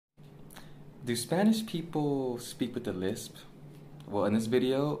Do Spanish people speak with the lisp? Well, in this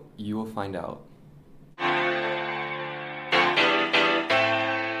video, you will find out.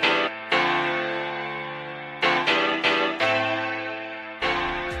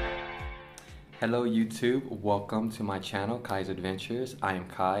 Hello YouTube, welcome to my channel, Kai's Adventures. I am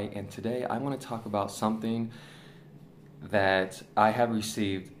Kai, and today I want to talk about something that I have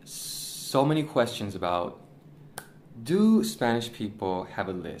received so many questions about. Do Spanish people have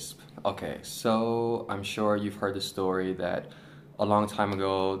a lisp? Okay, so I'm sure you've heard the story that a long time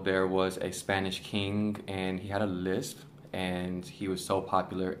ago there was a Spanish king and he had a lisp and he was so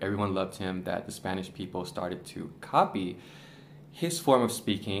popular, everyone loved him, that the Spanish people started to copy his form of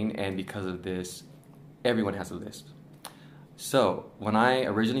speaking, and because of this, everyone has a lisp. So when I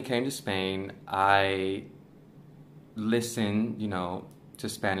originally came to Spain, I listened, to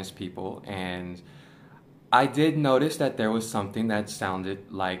Spanish people, and I did notice that there was something that sounded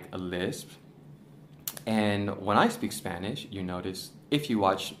like a lisp. And when I speak Spanish, you notice, if you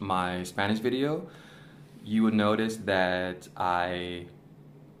watch my Spanish video, you would notice that I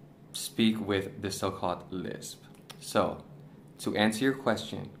speak with the so-called lisp. So, to answer your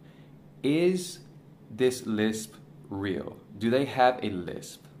question, is this lisp real? Do they have a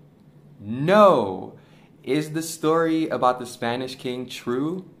lisp? No! Is the story about the Spanish king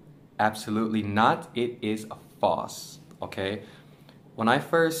true? Absolutely not. It is false, okay? When I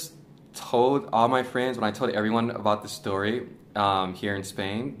first told all my friends, when I told everyone about the story here in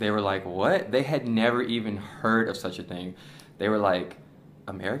Spain, they were like, what? They had never even heard of such a thing. They were like,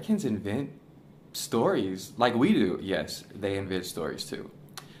 Americans invent stories like we do. Yes, they invent stories too.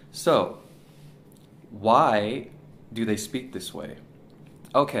 So, why do they speak this way?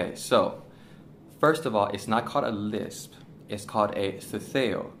 Okay, so, first of all, it's not called a lisp. It's called a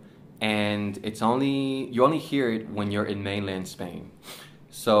ceceo. And you only hear it when you're in mainland Spain.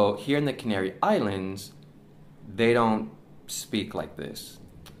 So here in the Canary Islands, they don't speak like this.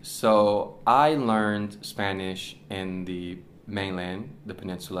 So I learned Spanish in the mainland, the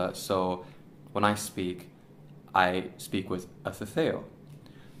peninsula. So when I speak with a ceceo.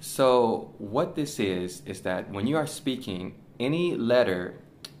 So what this is that when you are speaking, any letters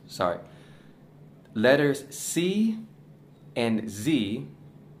C and Z,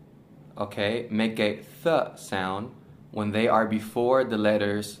 okay, make a th sound when they are before the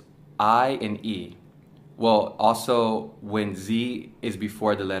letters I and E. Well, also when Z is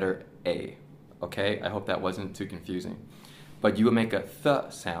before the letter A, okay? I hope that wasn't too confusing. But you would make a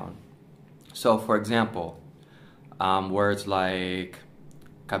th sound. So, for example, words like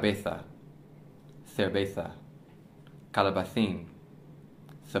cabeza, cerveza, calabacín,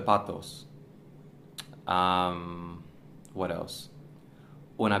 zapatos, what else?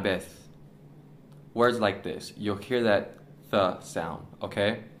 Una vez. Words like this, you'll hear that th sound,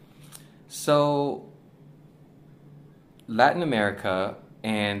 okay? So, Latin America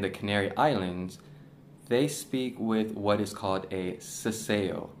and the Canary Islands, they speak with what is called a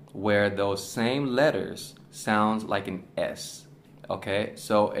ceceo, where those same letters sound like an S, okay?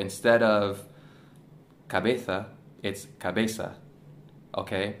 So, instead of cabeza, it's cabeza,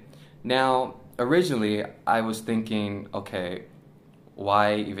 okay? Now, originally, I was thinking, okay,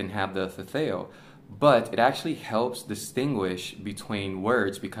 why even have the ceceo? But it actually helps distinguish between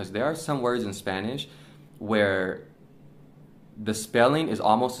words, because there are some words in Spanish where the spelling is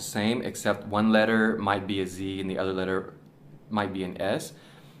almost the same, except one letter might be a Z and the other letter might be an S.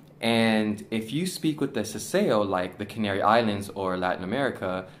 And if you speak with the ceceo, like the Canary Islands or Latin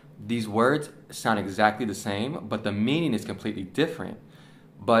America, these words sound exactly the same, but the meaning is completely different.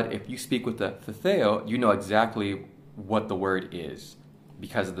 But if you speak with the ceceo, you know exactly what the word is,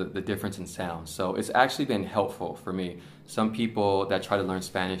 because of the difference in sound. So it's actually been helpful for me. Some people that try to learn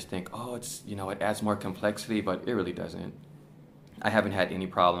Spanish think, oh, it adds more complexity, but it really doesn't. I haven't had any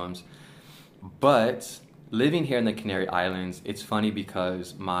problems. But living here in the Canary Islands, it's funny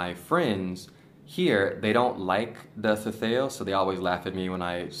because my friends here, they don't like the ceceo, so they always laugh at me when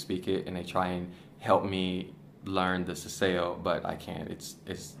I speak it, and they try and help me learn the ceceo, but I can't.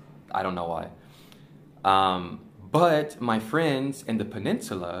 I don't know why. But my friends in the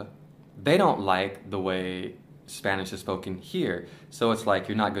peninsula, they don't like the way Spanish is spoken here. So it's like,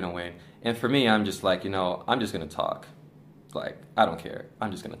 you're not going to win. And for me, I'm just like, I'm just going to talk. Like, I don't care.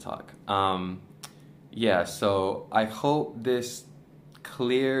 I'm just going to talk. Yeah, so I hope this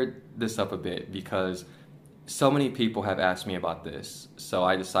cleared this up a bit, because so many people have asked me about this. So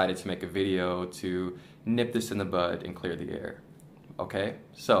I decided to make a video to nip this in the bud and clear the air. Okay?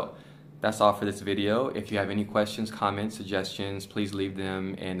 So that's all for this video. If you have any questions, comments, suggestions, please leave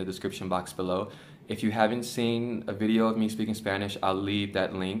them in the description box below. If you haven't seen a video of me speaking Spanish, I'll leave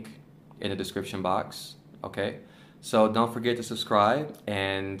that link in the description box, okay? So don't forget to subscribe,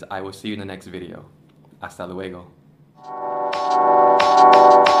 and I will see you in the next video. Hasta luego.